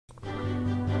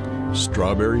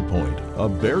Strawberry Point, a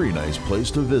very nice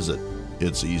place to visit.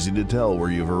 It's easy to tell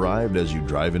where you've arrived as you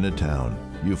drive into town.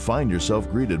 You find yourself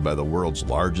greeted by the world's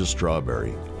largest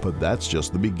strawberry, but that's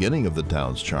just the beginning of the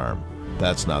town's charm.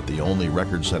 That's not the only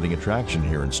record-setting attraction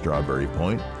here in Strawberry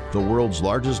Point. The world's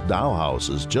largest dollhouse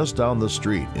is just down the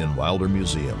street in Wilder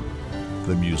Museum.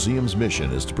 The museum's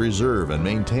mission is to preserve and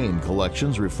maintain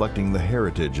collections reflecting the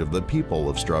heritage of the people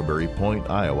of Strawberry Point,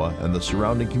 Iowa, and the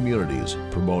surrounding communities,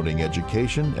 promoting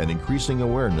education and increasing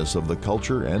awareness of the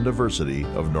culture and diversity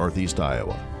of Northeast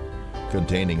Iowa.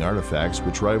 Containing artifacts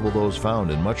which rival those found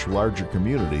in much larger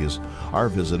communities, our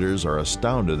visitors are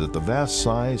astounded at the vast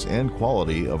size and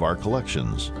quality of our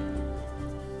collections.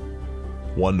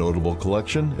 One notable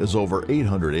collection is over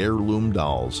 800 heirloom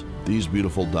dolls. These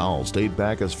beautiful dolls date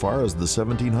back as far as the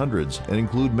 1700s and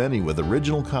include many with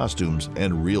original costumes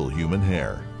and real human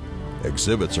hair.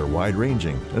 Exhibits are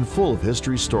wide-ranging and full of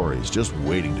history stories just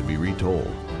waiting to be retold.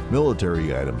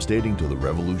 Military items dating to the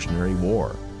Revolutionary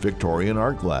War, Victorian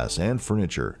art glass and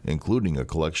furniture, including a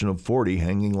collection of 40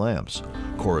 hanging lamps,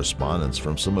 correspondence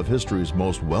from some of history's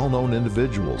most well-known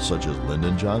individuals such as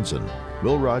Lyndon Johnson,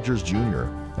 Will Rogers Jr.,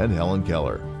 and Helen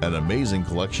Keller, an amazing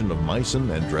collection of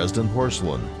Meissen and Dresden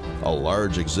porcelain. A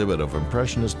large exhibit of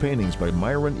Impressionist paintings by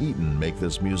Myron Eaton make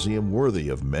this museum worthy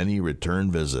of many return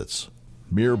visits.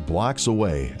 Mere blocks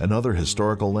away, another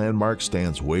historical landmark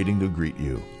stands waiting to greet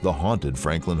you, the haunted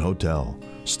Franklin Hotel.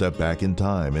 Step back in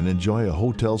time and enjoy a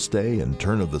hotel stay in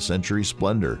turn-of-the-century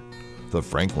splendor. The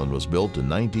Franklin was built in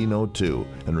 1902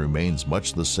 and remains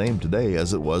much the same today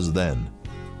as it was then.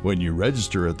 When you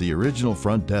register at the original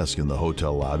front desk in the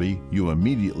hotel lobby, you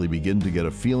immediately begin to get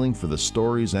a feeling for the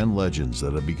stories and legends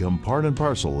that have become part and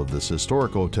parcel of this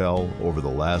historic hotel over the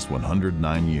last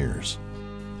 109 years.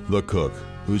 The cook,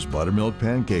 whose buttermilk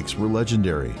pancakes were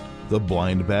legendary. The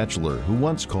blind bachelor, who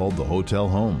once called the hotel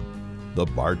home. The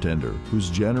bartender, whose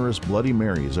generous Bloody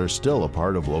Marys are still a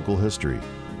part of local history.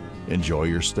 Enjoy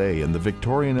your stay in the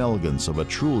Victorian elegance of a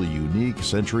truly unique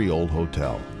century-old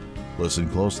hotel. Listen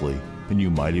closely, and you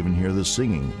might even hear the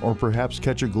singing or perhaps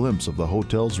catch a glimpse of the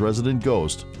hotel's resident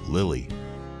ghost, Lily.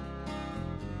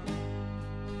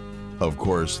 Of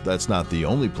course, that's not the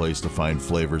only place to find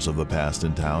flavors of the past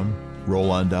in town. Roll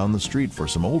on down the street for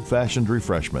some old-fashioned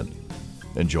refreshment.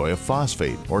 Enjoy a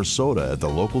phosphate or soda at the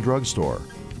local drugstore.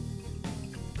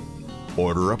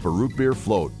 Order up a root beer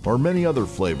float or many other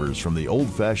flavors from the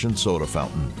old-fashioned soda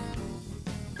fountain.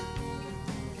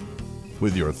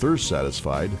 With your thirst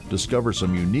satisfied, discover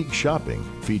some unique shopping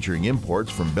featuring imports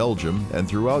from Belgium and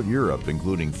throughout Europe,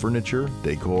 including furniture,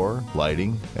 decor,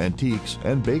 lighting, antiques,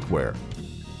 and bakeware.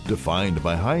 Defined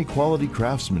by high-quality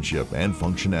craftsmanship and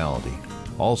functionality.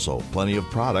 Also, plenty of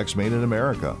products made in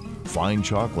America, fine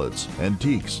chocolates,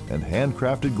 antiques, and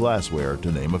handcrafted glassware,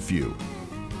 to name a few.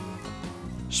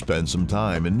 Spend some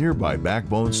time in nearby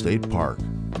Backbone State Park.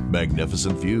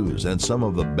 Magnificent views and some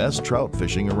of the best trout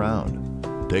fishing around.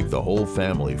 Take the whole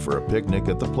family for a picnic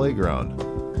at the playground.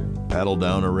 Paddle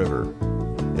down a river.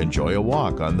 Enjoy a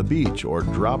walk on the beach or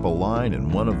drop a line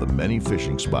in one of the many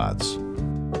fishing spots.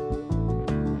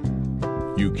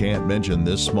 You can't mention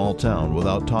this small town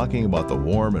without talking about the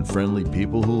warm and friendly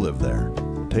people who live there.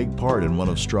 Take part in one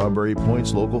of Strawberry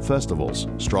Point's local festivals,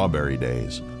 Strawberry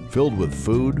Days, filled with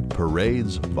food,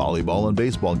 parades, volleyball and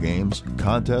baseball games,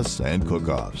 contests, and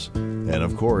cook-offs. And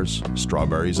of course,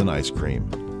 strawberries and ice cream.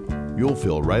 You'll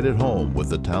feel right at home with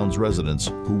the town's residents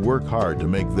who work hard to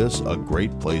make this a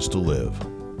great place to live.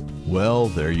 Well,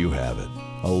 there you have it.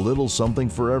 A little something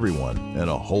for everyone and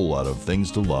a whole lot of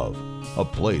things to love. A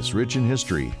place rich in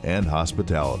history and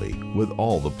hospitality with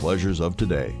all the pleasures of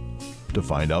today. To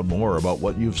find out more about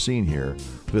what you've seen here,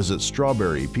 visit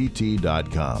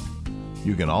strawberrypt.com.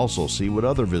 You can also see what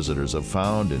other visitors have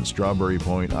found in Strawberry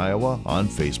Point, Iowa on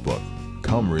Facebook.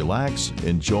 Come relax,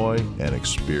 enjoy, and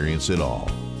experience it all.